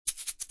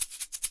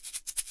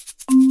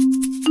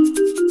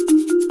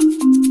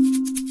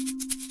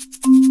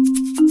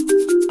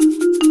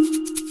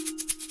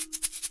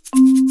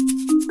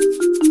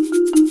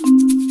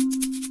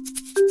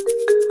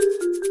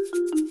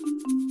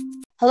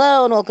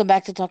Hello and welcome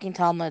back to Talking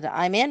Talmud.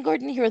 I'm Ann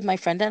Gordon here with my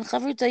friend and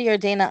Chavruta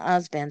Yardena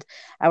Osband.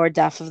 Our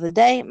daf of the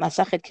day,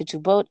 Masachet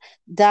Ketubot,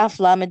 daf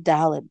Lamed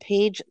Dalet,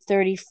 page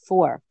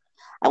 34.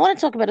 I want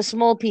to talk about a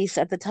small piece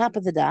at the top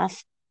of the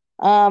daf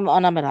on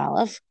Amud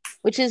Aleph,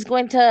 which is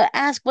going to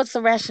ask what's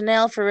the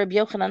rationale for Rabbi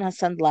Yochanan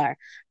HaSandlar.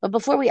 But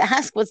before we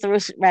ask what's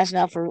the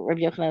rationale for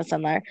Rabbi Yochanan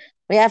HaSandlar,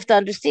 we have to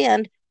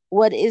understand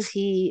what is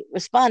he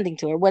responding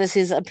to, or what is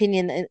his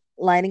opinion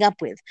lining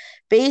up with.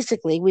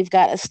 Basically, we've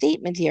got a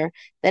statement here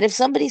that if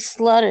somebody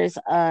slaughters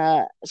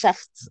an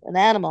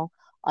animal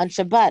on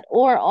Shabbat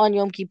or on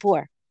Yom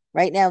Kippur,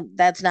 right now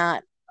that's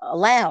not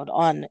allowed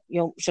on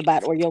Yom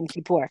Shabbat or Yom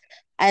Kippur,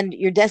 and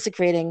you're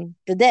desecrating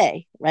the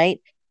day, right?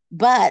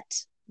 But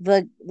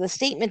the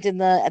statement in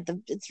the at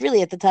the it's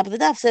really at the top of the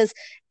daf says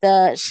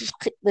the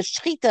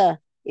shechita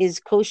is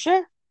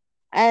kosher,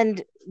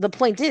 and the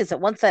point is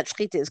that once that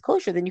shechita is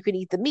kosher, then you can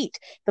eat the meat.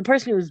 The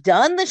person who's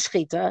done the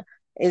shechita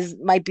is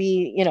might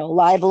be,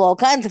 liable all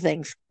kinds of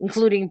things,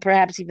 including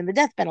perhaps even the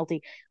death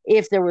penalty,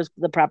 if there was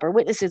the proper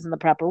witnesses and the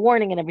proper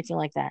warning and everything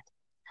like that.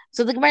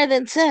 So the Gemara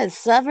then says,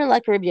 "Saver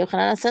like Rabbi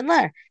Yochanan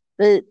Sandlar."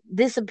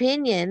 This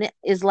opinion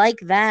is like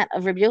that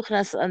of Rabbi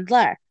Yochanan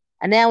Sandlar.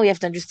 And now we have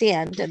to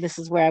understand, and this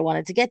is where I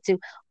wanted to get to,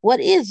 what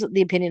is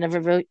the opinion of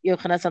Rabbi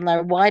Yochanan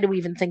Sandlar? Why do we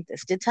even think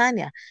this?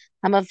 Titania,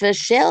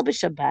 Hamavashel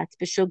b'Shabbat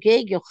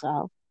b'Shogeg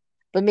yochal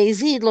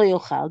b'Mezid lo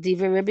yochal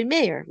divrei Rabbi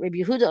Meir. Rabbi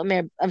Yehuda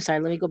Omer. I'm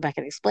sorry. Let me go back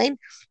and explain.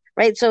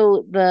 Right.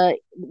 So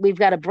we've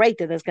got a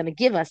breakthrough that's going to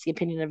give us the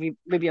opinion of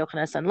Rabbi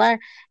Yochanan Sandlar,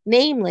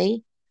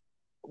 namely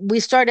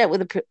we start out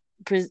with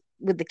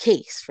the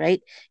case,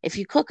 right? If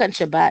you cook on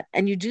Shabbat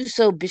and you do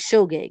so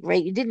bishogeg,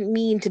 right? You didn't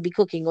mean to be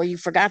cooking, or you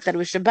forgot that it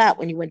was Shabbat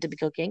when you went to be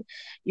cooking,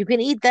 you can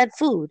eat that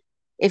food.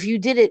 If you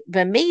did it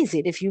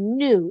b'mezid, if you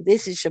knew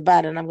this is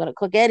Shabbat and I'm going to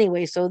cook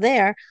anyway,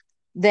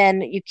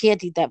 then you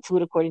can't eat that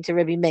food according to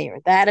Rabbi Meir.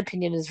 That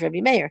opinion is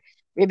Rabbi Meir.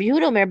 Rabbi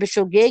Yehuda Omer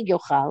b'shogeg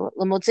yochal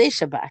l'motzei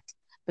Shabbat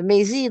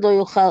b'mezid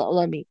lo yochal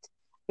olamit.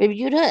 Rabbi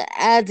Yehuda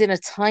adds in a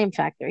time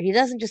factor. He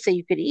doesn't just say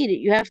you could eat it.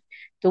 You have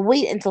to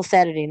wait until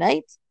Saturday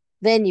night,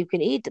 then you can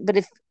eat. But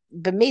if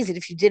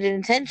you did it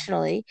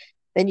intentionally,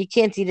 then you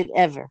can't eat it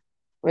ever.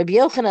 Rabbi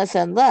Yochanan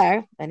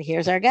Sandlar, and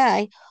here's our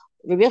guy.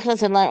 Rabbi Yochanan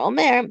Sandlar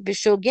Omer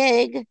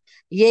b'shogeg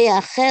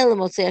yeachel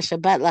motzei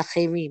Shabbat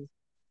lacherim.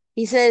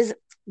 He says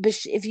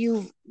if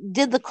you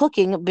did the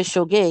cooking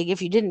b'shogeg,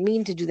 if you didn't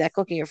mean to do that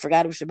cooking or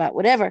forgot it was Shabbat,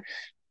 whatever,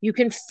 you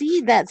can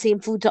feed that same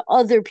food to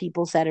other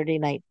people Saturday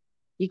night.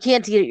 You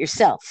can't eat it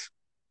yourself.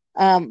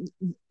 It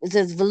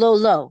says velo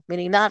lo,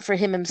 meaning not for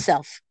him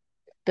himself.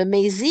 But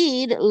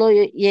mezid lo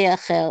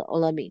yeachel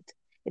olamit.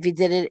 If he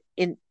did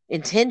it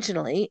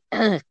intentionally,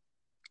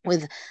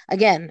 with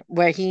again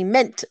where he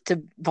meant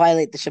to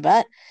violate the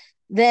Shabbat,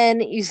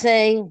 then you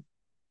say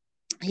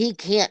he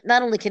can't.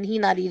 Not only can he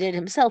not eat it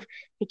himself,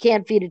 he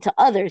can't feed it to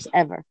others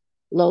ever.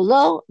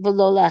 Lo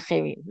velo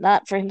lacherim,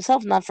 not for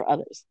himself, not for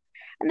others.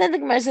 And then the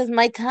Gemara says,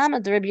 "My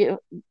Talmud Rabbi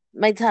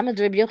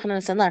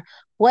Yochanan Sandlar."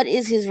 What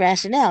is his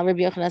rationale, Rabbi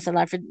Yochanan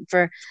Sandlar,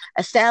 for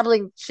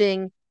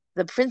establishing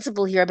the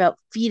principle here about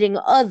feeding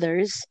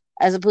others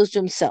as opposed to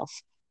himself?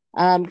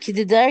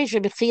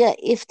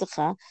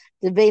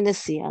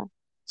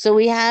 So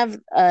we have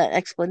an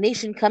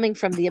explanation coming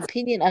from the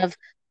opinion of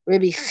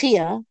Rabbi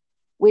Chia,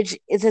 which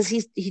it says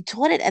he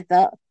taught it at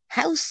the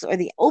house, or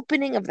the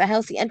opening of the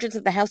house, the entrance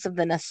of the house of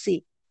the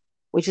Nasi,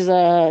 which is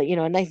a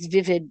nice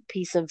vivid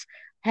piece of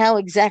how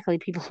exactly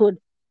people would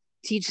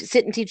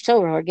sit and teach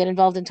Torah or get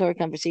involved in Torah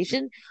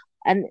conversation.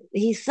 And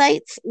he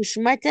cites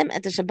Ushmartem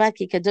at the Shabbat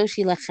ki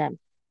kadoshi lachem.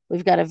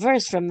 We've got a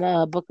verse from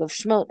the book of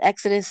Shemot,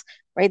 Exodus,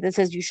 right, that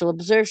says you shall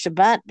observe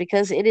Shabbat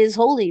because it is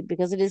holy,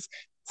 because it is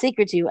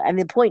sacred to you. And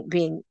the point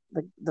being,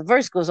 the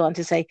verse goes on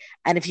to say,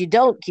 and if you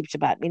don't keep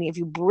Shabbat, meaning if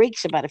you break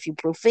Shabbat, if you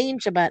profane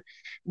Shabbat,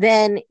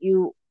 then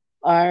you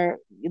are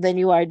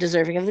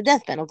deserving of the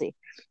death penalty.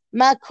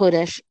 Ma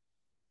kodesh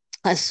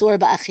asur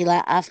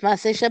ba'achila af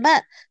ma'aseh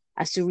Shabbat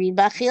asurin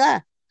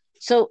ba'achila.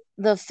 So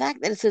the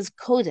fact that it says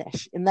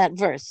kodesh in that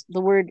verse, the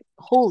word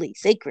holy,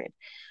 sacred,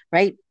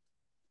 right,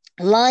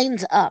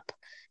 lines up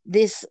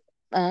this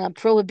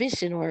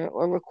prohibition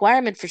or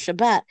requirement for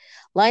Shabbat,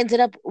 lines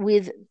it up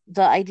with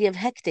the idea of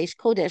hekdesh,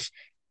 kodesh,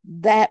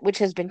 that which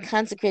has been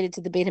consecrated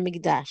to the Beit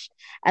HaMikdash.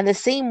 And the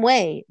same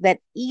way that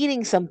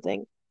eating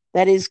something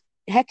that is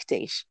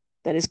hekdesh,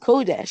 that is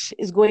kodesh,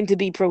 is going to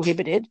be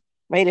prohibited,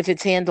 right, if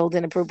it's handled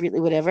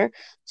inappropriately, whatever,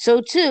 so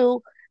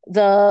too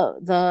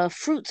the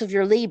fruits of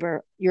your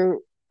labor,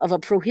 of a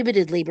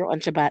prohibited labor on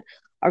Shabbat,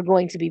 are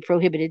going to be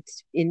prohibited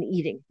in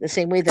eating, the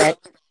same way that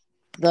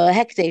the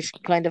hekdesh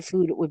kind of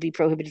food would be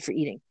prohibited for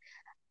eating.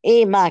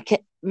 Ma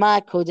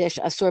kodesh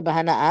asur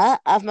b'hana'ah,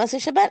 av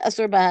maseh Shabbat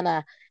asur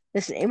b'hana'ah.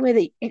 The same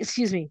way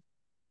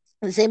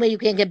the same way you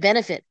can't get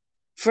benefit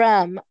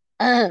from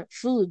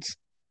foods,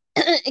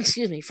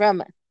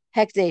 from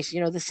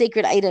hekdesh, the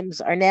sacred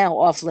items are now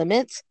off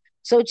limits.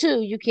 So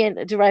too, you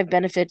can't derive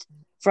benefit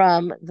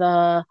from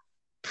the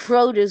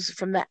produce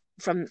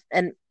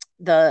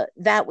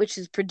that which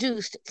is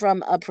produced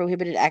from a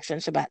prohibited action on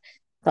Shabbat.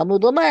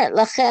 Talmud Lomar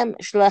lachem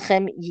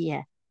shlachem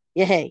yeh.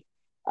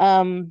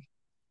 Um,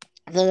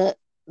 the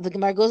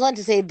Gemara goes on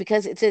to say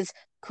because it says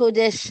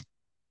Kodesh,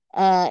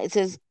 it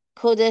says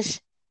Kodesh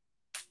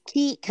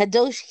Ki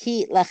Kadosh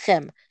Hi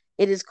Lachem.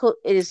 It is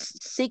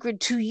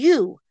sacred to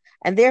you,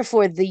 and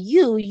therefore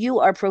you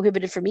are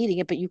prohibited from eating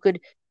it, but you could,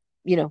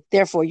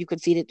 therefore you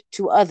could feed it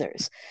to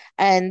others,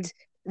 and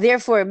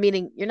therefore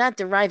meaning you're not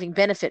deriving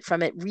benefit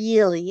from it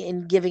really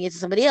in giving it to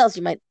somebody else.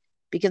 You might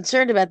be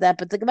concerned about that,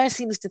 but the Gemara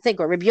seems to think,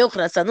 or Rabbi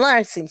Yochanan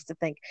Sanlar seems to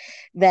think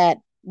that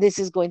this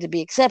is going to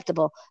be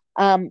acceptable.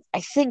 I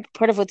think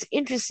part of what's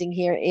interesting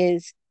here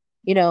is,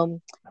 the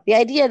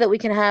idea that we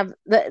can have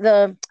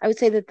the I would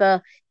say that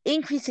the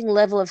increasing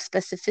level of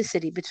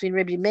specificity between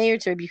Rabbi Meir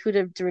to Rabbi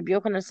Yehuda to Rabbi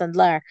Yochanan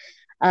Sandlar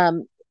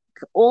um,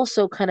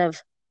 also kind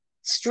of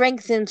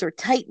strengthens or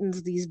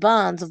tightens these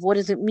bonds of what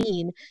does it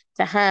mean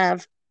to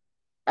have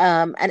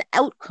an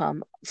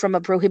outcome from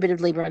a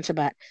prohibited labor on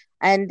Shabbat.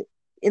 And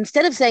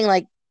instead of saying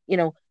like,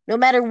 no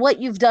matter what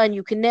you've done,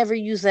 you can never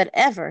use that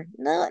ever.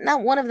 No,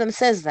 not one of them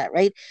says that,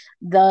 right?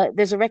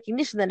 There's a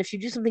recognition that if you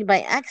do something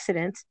by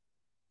accident,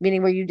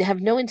 meaning where you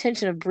have no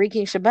intention of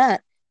breaking Shabbat,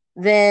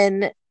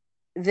 then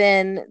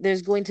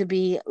there's going to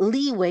be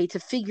leeway to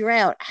figure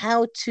out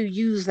how to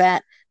use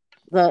the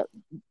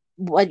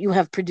what you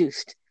have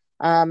produced.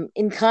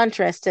 In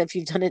contrast to if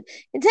you've done it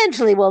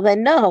intentionally, well,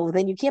 then no,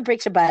 then you can't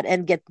break Shabbat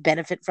and get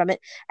benefit from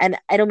it. And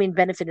I don't mean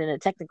benefit in a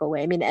technical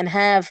way. I mean, and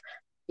have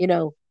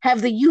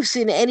the use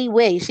in any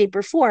way, shape,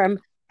 or form,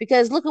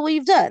 because look at what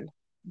you've done.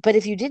 But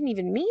if you didn't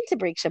even mean to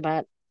break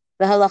Shabbat,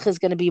 the halacha is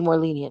going to be more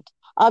lenient.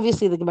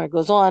 Obviously, the Gemara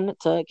goes on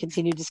to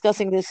continue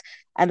discussing this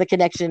and the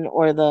connection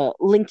or the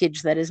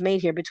linkage that is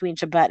made here between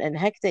Shabbat and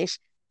Hekdesh.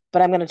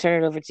 But I'm going to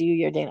turn it over to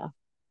you, Yardena.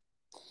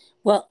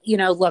 Well,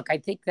 look, I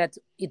think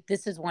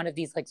this is one of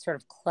these like sort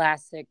of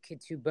classic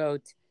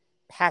Ketubot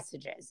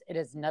passages. It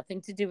has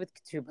nothing to do with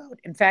Ketubot.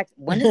 In fact,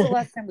 when is the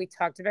last time we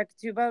talked about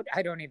Ketubot?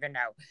 I don't even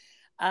know.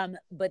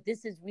 But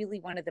this is really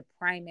one of the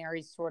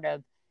primary sort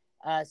of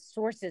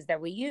sources that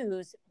we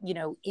use,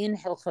 in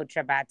Hilchot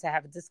Shabbat to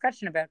have a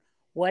discussion about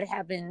what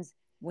happens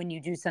when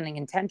you do something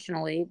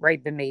intentionally,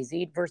 right,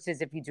 b'mezid,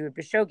 versus if you do it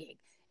b'shogeg.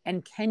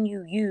 And can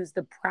you use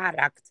the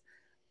product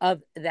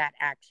of that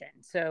action?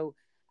 So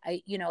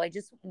I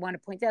just want to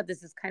point out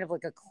this is kind of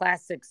like a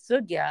classic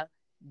sugya.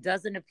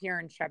 Doesn't appear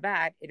in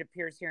Shabbat. It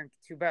appears here in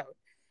Ketubot.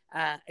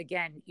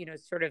 Again,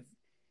 sort of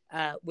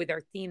with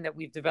our theme that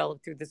we've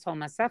developed through this whole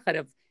Masachet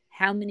of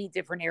how many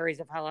different areas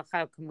of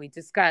halacha can we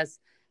discuss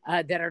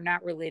that are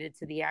not related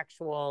to the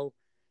actual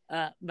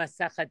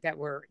Masachet that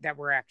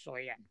we're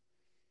actually in.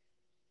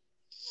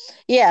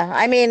 Yeah,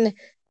 I mean,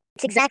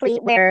 it's exactly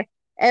where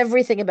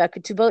everything about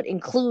Ketubot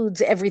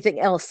includes everything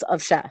else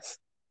of Shas.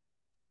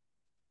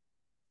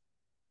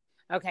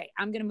 Okay,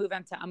 I'm going to move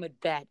on to Amud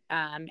Bet.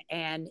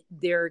 And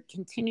there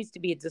continues to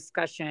be a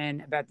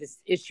discussion about this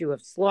issue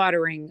of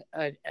slaughtering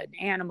an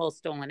animal,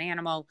 stolen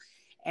animal.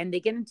 And they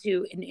get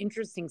into an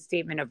interesting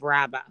statement of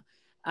Rabbah,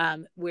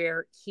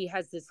 where he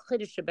has this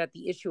chiddush about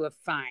the issue of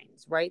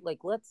fines, right? Like,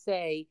 let's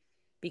say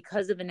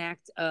because of an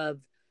act of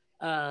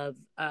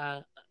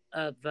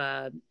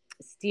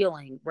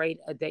stealing, right,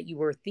 that you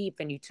were a thief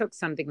and you took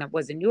something that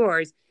wasn't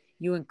yours,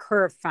 you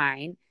incur a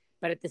fine.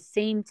 But at the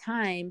same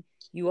time,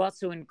 you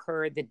also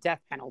incur the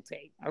death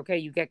penalty. Okay,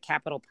 you get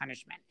capital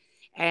punishment.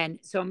 And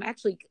so I'm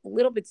actually a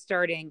little bit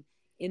starting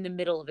in the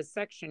middle of a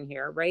section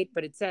here, right?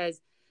 But it says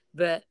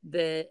the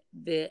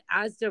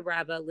Azda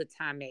Rabbah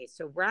Latame.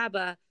 So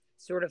Rabbah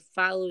sort of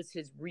follows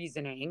his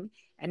reasoning,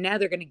 and now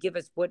they're going to give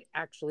us what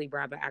actually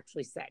Rabbah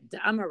actually said.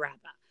 Da'ama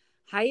Rabbah.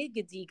 Haya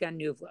Gediga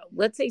Nuvlo.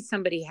 Let's say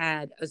somebody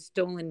had a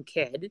stolen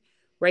kid,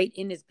 right,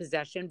 in his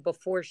possession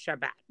before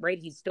Shabbat, right?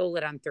 He stole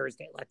it on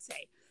Thursday, let's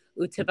say.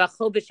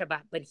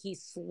 But he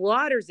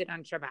slaughters it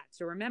on Shabbat.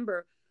 So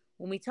remember,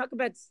 when we talk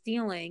about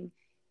stealing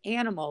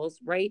animals,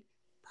 right,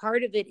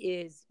 part of it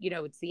is,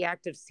 it's the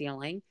act of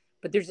stealing,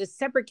 but there's a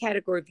separate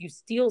category if you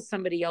steal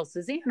somebody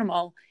else's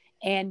animal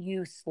and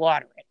you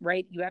slaughter it,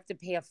 right? You have to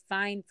pay a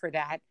fine for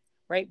that,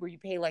 right, where you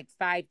pay like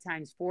 5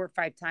 times, 4 or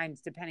 5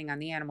 times, depending on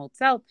the animal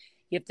itself.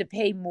 You have to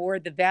pay more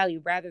the value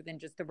rather than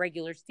just the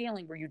regular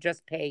stealing where you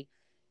just pay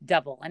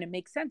double. And it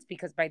makes sense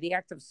because by the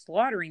act of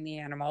slaughtering the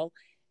animal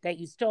that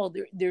you stole,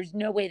 there's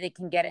no way they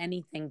can get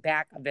anything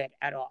back of it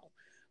at all,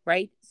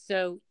 right?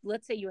 So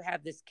let's say you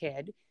have this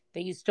kid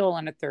that you stole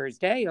on a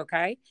Thursday,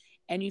 okay,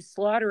 and you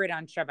slaughter it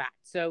on Shabbat.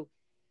 So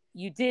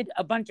you did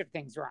a bunch of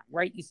things wrong,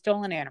 right? You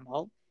stole an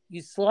animal,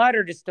 you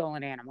slaughtered a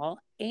stolen animal,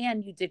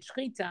 and you did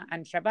shchita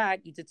on Shabbat.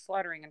 You did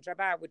slaughtering on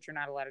Shabbat, which you're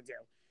not allowed to do.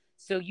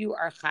 So you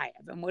are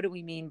chayav. And what do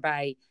we mean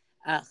by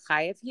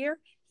chayav here?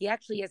 He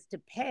actually has to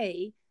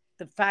pay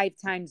the 5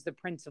 times the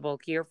principal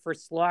here for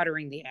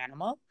slaughtering the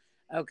animal.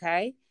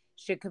 Okay.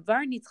 And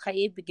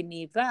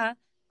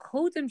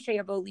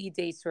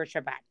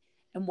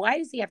why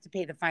does he have to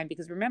pay the fine?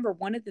 Because remember,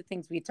 one of the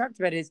things we talked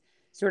about is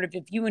sort of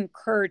if you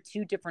incur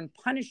 2 different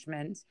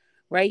punishments,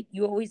 right,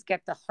 you always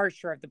get the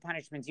harsher of the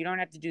punishments. You don't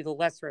have to do the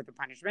lesser of the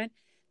punishment.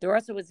 There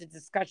also was a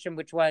discussion,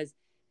 which was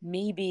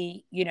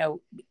maybe,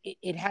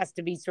 it has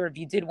to be sort of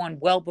you did one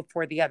well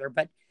before the other.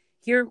 But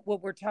here,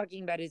 what we're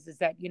talking about is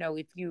that,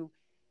 if you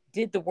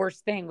did the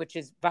worst thing, which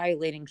is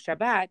violating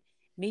Shabbat,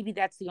 maybe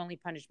that's the only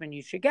punishment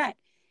you should get.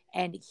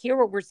 And here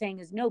what we're saying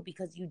is no,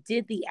 because you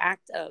did the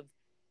act of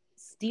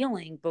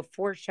stealing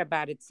before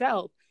Shabbat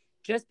itself,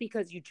 just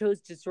because you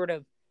chose to sort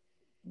of,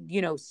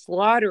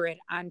 slaughter it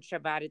on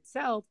Shabbat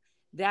itself,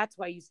 that's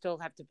why you still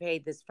have to pay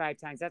this 5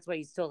 times. That's why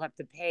you still have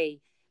to pay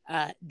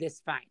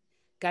this fine.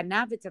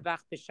 Ganav v'tavach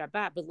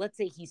b'Shabbat, but let's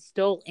say he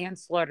stole and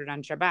slaughtered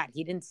on Shabbat.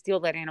 He didn't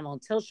steal that animal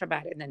until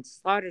Shabbat and then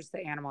slaughters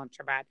the animal on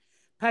Shabbat.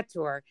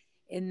 Patur.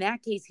 In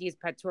that case, he is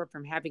patur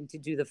from having to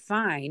do the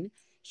fine.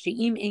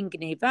 She'im ein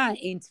gneva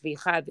ein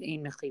tzvicha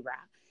ein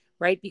mechira.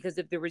 Right? Because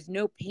if there was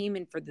no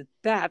payment for the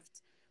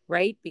theft,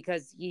 right?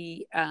 Because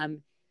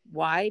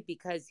why?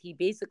 Because he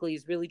basically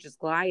is really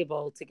just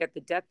liable to get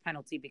the death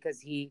penalty because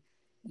he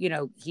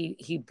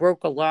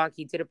broke a law.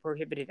 He did a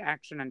prohibited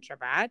action on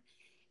Shabbat.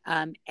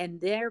 And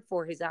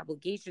therefore his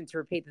obligation to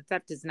repay the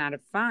theft is not a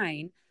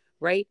fine,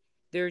 right?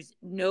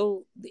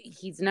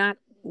 He's not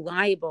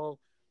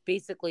liable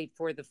basically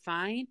for the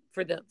fine,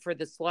 for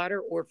the slaughter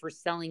or for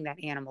selling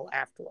that animal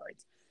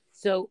afterwards.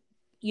 So,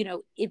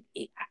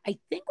 I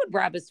think what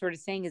Rob is sort of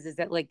saying is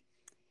that like,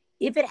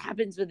 if it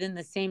happens within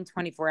the same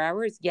 24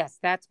 hours, yes,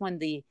 that's when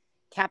the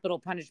capital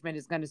punishment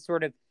is going to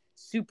sort of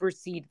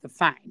supersede the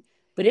fine.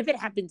 But if it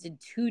happens in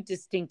two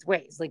distinct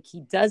ways, like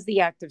he does the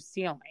act of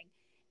stealing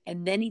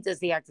and then he does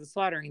the act of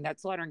slaughtering, that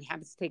slaughtering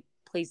happens to take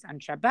place on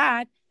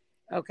Shabbat,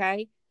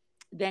 okay,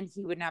 then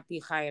he would not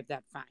be chayav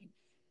that fine.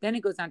 Then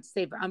it goes on to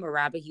say, Amar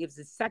Rabba, he gives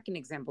a second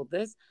example of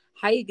this.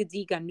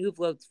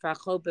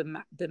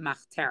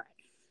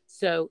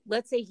 So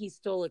let's say he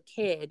stole a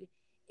kid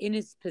in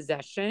his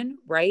possession,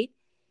 right?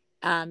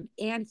 And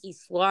he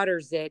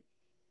slaughters it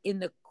in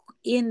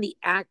the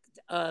act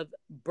of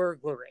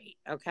burglary,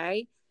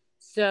 okay?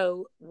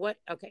 So what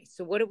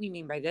do we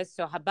mean by this?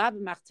 So Habab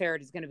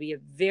Machteret is going to be a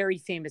very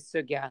famous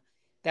sugya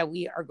that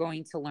we are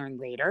going to learn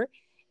later.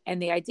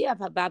 And the idea of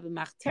Habab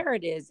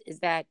Machteret is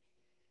that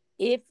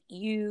if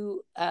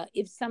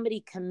somebody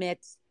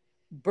commits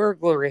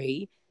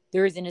burglary,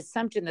 there is an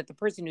assumption that the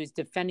person who's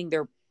defending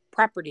their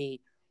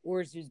property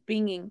or who's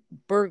being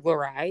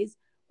burglarized,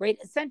 right,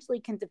 essentially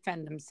can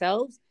defend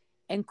themselves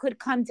and could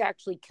come to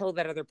actually kill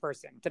that other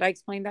person. Did I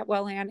explain that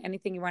well, Anne?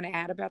 Anything you want to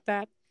add about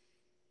that?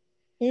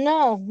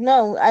 No,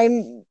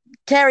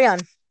 carry on.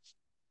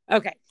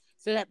 Okay.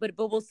 So but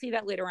we'll see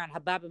that later on.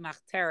 Habab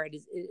Machteret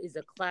is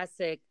a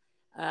classic,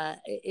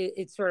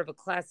 it's sort of a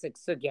classic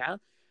sugya.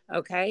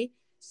 Okay.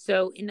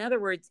 So in other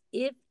words,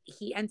 if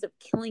he ends up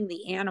killing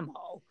the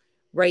animal,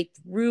 right,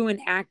 through an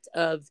act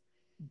of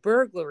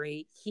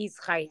burglary, he's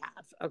chayav.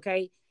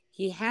 Okay.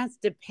 He has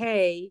to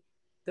pay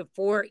the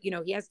 4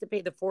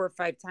 or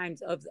 5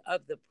 times of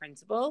the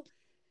principal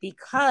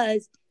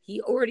because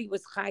he already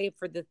was chayav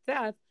for the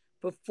theft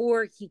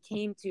before he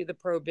came to the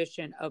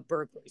prohibition of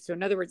burglary. So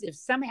in other words, if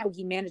somehow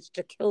he managed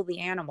to kill the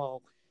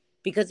animal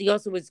because he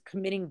also was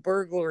committing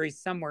burglary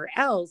somewhere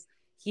else,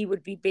 he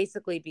would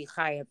basically be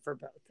chayav for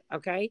both.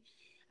 Okay.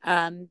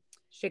 Okay,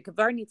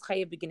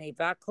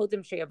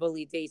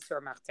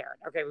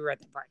 we read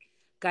that part.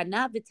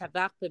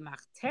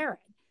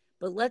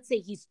 But let's say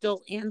he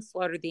stole and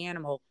slaughtered the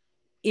animal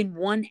in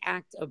one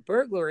act of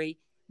burglary,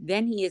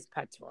 then he is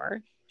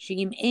patur.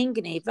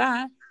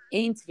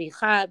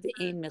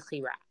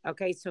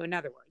 Okay, so in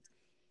other words,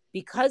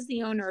 because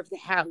the owner of the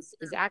house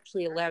is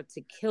actually allowed to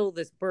kill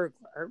this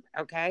burglar,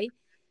 okay,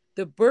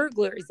 the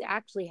burglar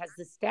actually has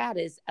the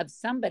status of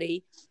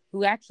somebody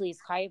who actually is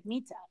chayav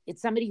mita.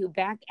 It's somebody who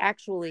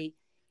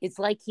it's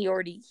like he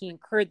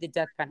incurred the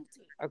death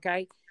penalty,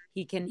 okay?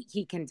 He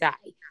can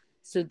die.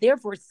 So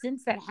therefore,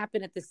 since that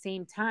happened at the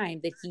same time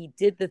that he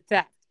did the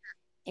theft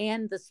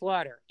and the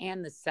slaughter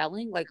and the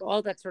selling, like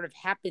all that sort of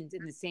happened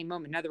in the same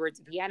moment. In other words,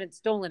 if he hadn't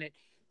stolen it,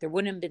 there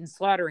wouldn't have been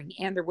slaughtering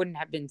and there wouldn't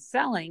have been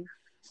selling,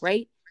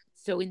 right?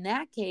 So in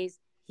that case,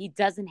 he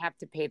doesn't have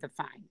to pay the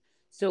fine.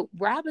 So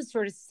Rabbah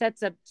sort of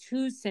sets up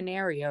two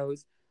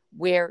scenarios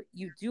where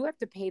you do have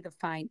to pay the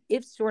fine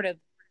if sort of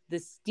the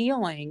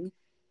stealing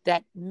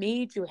that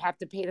made you have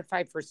to pay the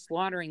fine for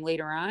slaughtering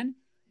later on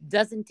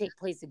doesn't take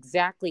place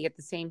exactly at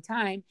the same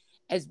time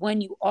as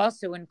when you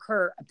also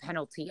incur a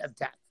penalty of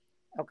death.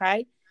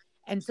 Okay?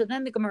 And so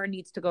then the Gemara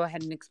needs to go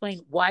ahead and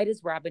explain, why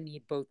does Rabbah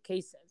need both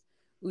cases?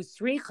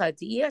 Usricha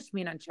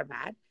di'yashmin on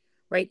Shabbat,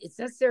 right? It's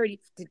necessary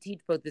to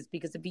teach both this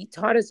because if he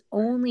taught us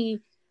only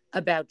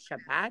about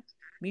Shabbat,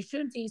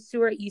 mishum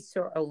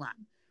isur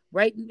olam,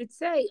 right? We would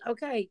say,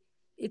 okay,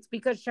 it's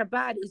because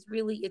Shabbat is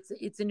really,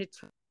 it's an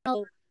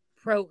eternal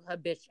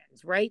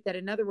prohibitions, right? That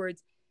in other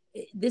words,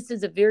 this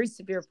is a very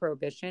severe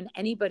prohibition.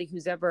 Anybody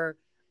who's ever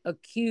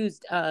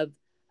accused of,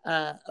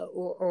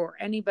 or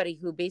anybody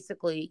who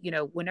basically,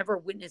 whenever a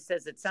witness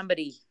says that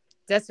somebody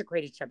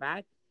desecrated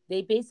Shabbat,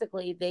 they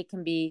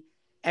can be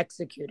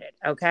executed.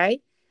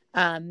 Okay.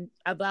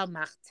 About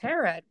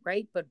machteret,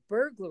 right? But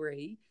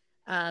burglary,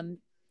 the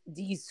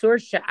yisur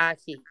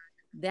sha'ahi,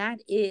 that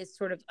is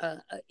sort of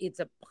it's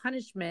a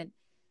punishment.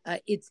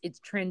 It's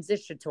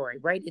transitory,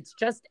 right? It's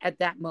just at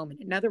that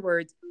moment. In other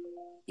words,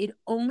 it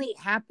only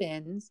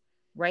happens,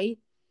 right,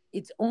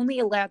 it's only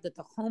allowed that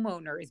the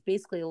homeowner is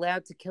basically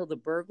allowed to kill the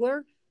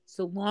burglar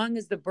so long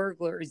as the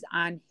burglar is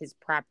on his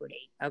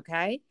property.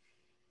 Okay.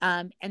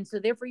 And so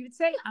therefore you would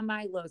say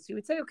Amailo. So you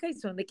would say, okay,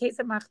 so in the case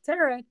of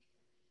Machteret,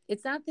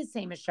 it's not the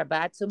same as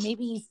Shabbat. So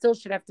maybe he still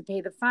should have to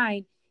pay the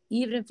fine,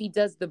 even if he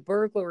does the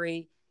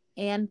burglary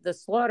and the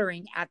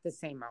slaughtering at the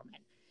same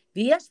moment.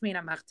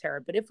 V'yashmina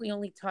Machteret. But if we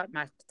only taught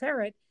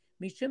Machteret,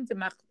 Mishum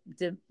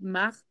de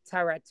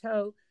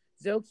Machtarato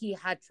Zoki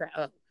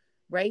Hatra'o,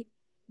 right?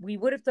 We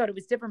would have thought it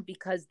was different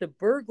because the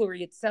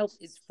burglary itself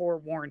is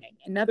forewarning.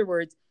 In other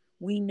words,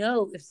 we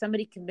know if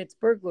somebody commits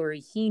burglary,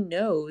 he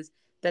knows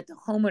that the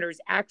homeowner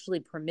is actually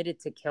permitted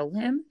to kill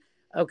him,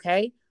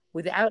 okay,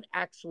 without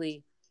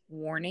actually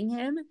warning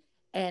him.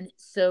 And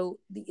so,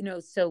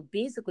 so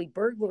basically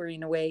burglary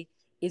in a way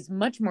is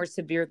much more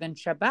severe than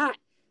Shabbat,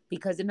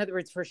 because in other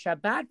words, for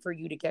Shabbat, for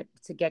you to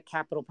get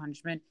capital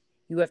punishment,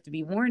 you have to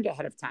be warned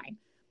ahead of time.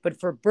 But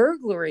for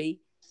burglary,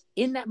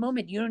 in that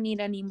moment, you don't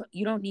need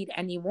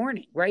any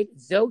warning, right?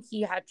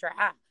 Zohi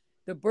hatra'ah.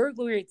 The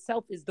burglary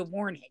itself is the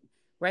warning,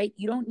 right?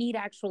 You don't need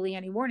actually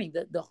any warning.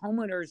 The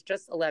homeowner is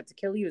just allowed to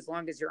kill you as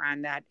long as you're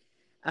on that,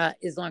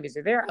 as long as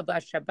you're there.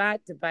 Abba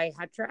Shabbat to buy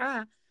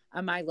hatra'ah,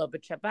 amaylo.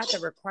 But Shabbat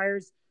that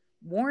requires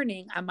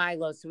warning,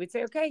 amaylo. So we'd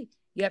say, okay,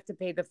 you have to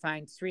pay the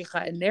fine,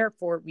 sricha, and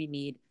therefore we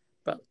need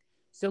both.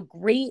 So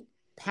great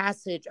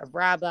passage of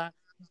Rabbah.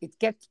 It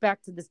gets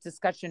back to this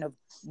discussion of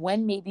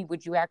when maybe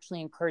would you actually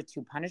incur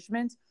two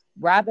punishments.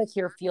 Rabbah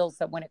here feels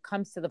that when it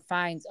comes to the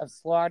fines of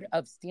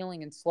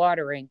stealing and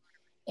slaughtering,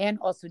 and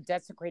also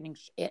desecrating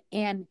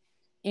and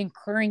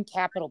incurring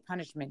capital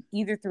punishment,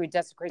 either through a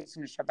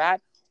desecration of Shabbat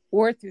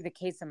or through the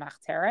case of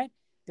Machteret,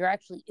 there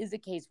actually is a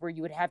case where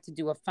you would have to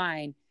do a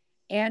fine,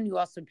 and you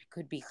also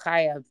could be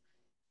chayav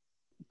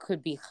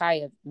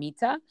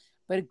mita.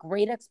 But a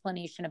great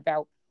explanation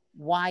about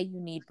why you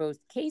need both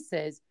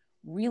cases,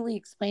 really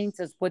explaining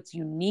to us what's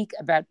unique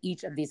about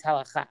each of these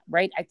halakha,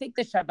 right? I think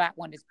the Shabbat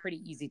one is pretty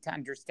easy to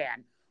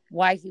understand,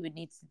 why he would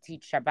need to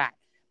teach Shabbat.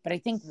 But I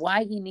think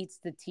why he needs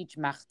to teach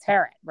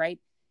Machteret, right?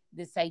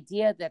 This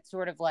idea that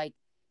sort of like,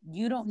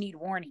 you don't need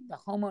warning. The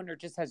homeowner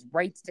just has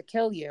rights to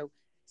kill you.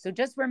 So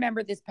just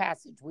remember this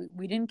passage.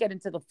 We didn't get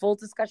into the full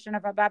discussion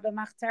of Abba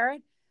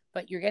Machteret,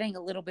 but you're getting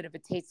a little bit of a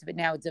taste of it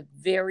now. It's a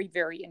very,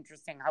 very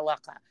interesting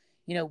halakha.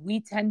 We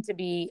tend to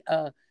be...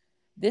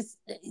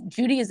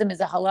 Judaism is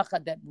a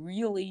halacha that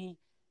really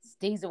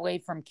stays away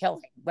from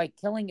killing. Like,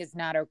 killing is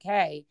not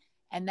okay.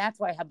 And that's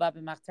why Habab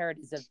and Machteret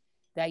is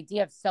the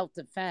idea of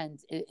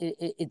self-defense.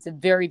 It's a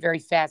very, very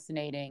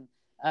fascinating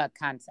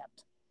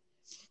concept.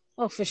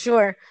 Oh, for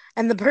sure.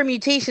 And the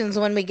permutations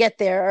when we get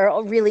there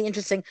are really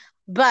interesting.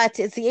 But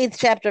it's the 8th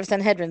chapter of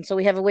Sanhedrin, so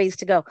we have a ways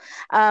to go.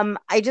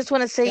 I just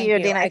want to say,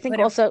 Dana, I think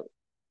also...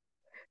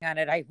 on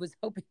it. I was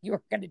hoping you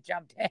were going to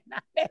jump in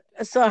on it.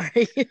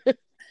 Sorry.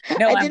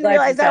 No, I didn't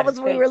realize that was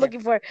what we were looking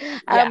for.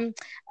 Yeah.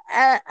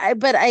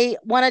 But I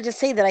want to just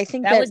say that I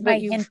think that was my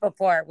hint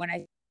before when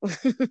I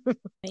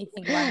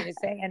anything you wanted to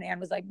say, and Anne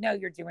was like, "No,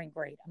 you're doing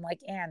great." I'm like,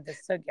 "Anne, the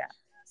sugya,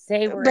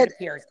 say where it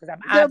appears," because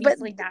I'm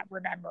obviously not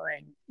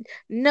remembering.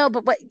 No,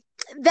 but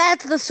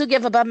that's the sugya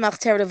of Abba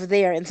Machteret over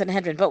there in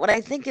Sanhedrin. But what I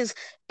think is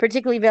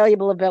particularly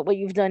valuable about what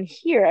you've done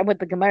here and what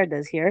the Gemara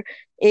does here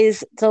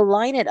is to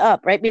line it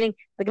up, right? Meaning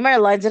the Gemara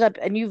lines it up,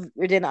 and you've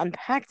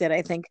unpacked it,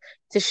 I think,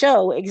 to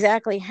show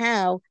exactly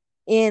how,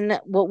 in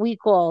what we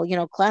call,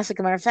 classic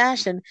Gemara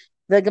fashion,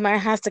 the Gemara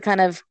has to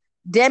kind of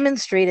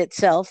demonstrate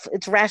itself,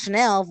 its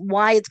rationale,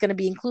 why it's going to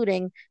be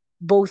including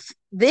both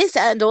this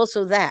and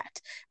also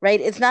that, right?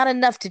 It's not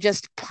enough to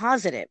just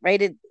posit it,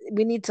 right?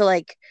 We need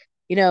to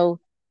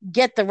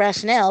get the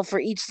rationale for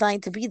each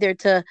side to be there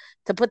to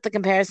put the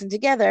comparison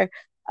together.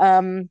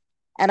 And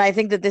I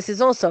think that this is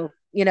also,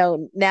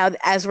 now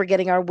as we're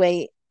getting our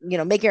way,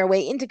 making our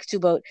way into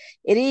Ketubot,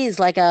 it is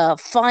like a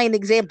fine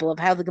example of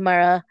how the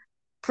Gemara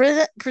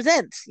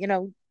presents,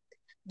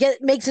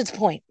 makes its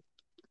point.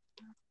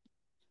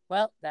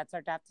 Well, that's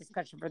our DAF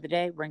discussion for the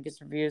day. Rinkus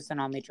reviews on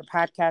all major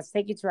podcasts.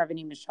 Thank you to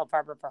Rabbanit Michelle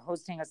Farber for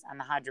hosting us on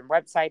the Hadran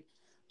website.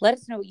 Let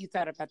us know what you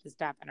thought about this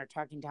DAF on our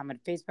Talking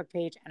Talmud Facebook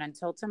page. And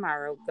until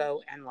tomorrow,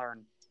 go and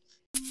learn.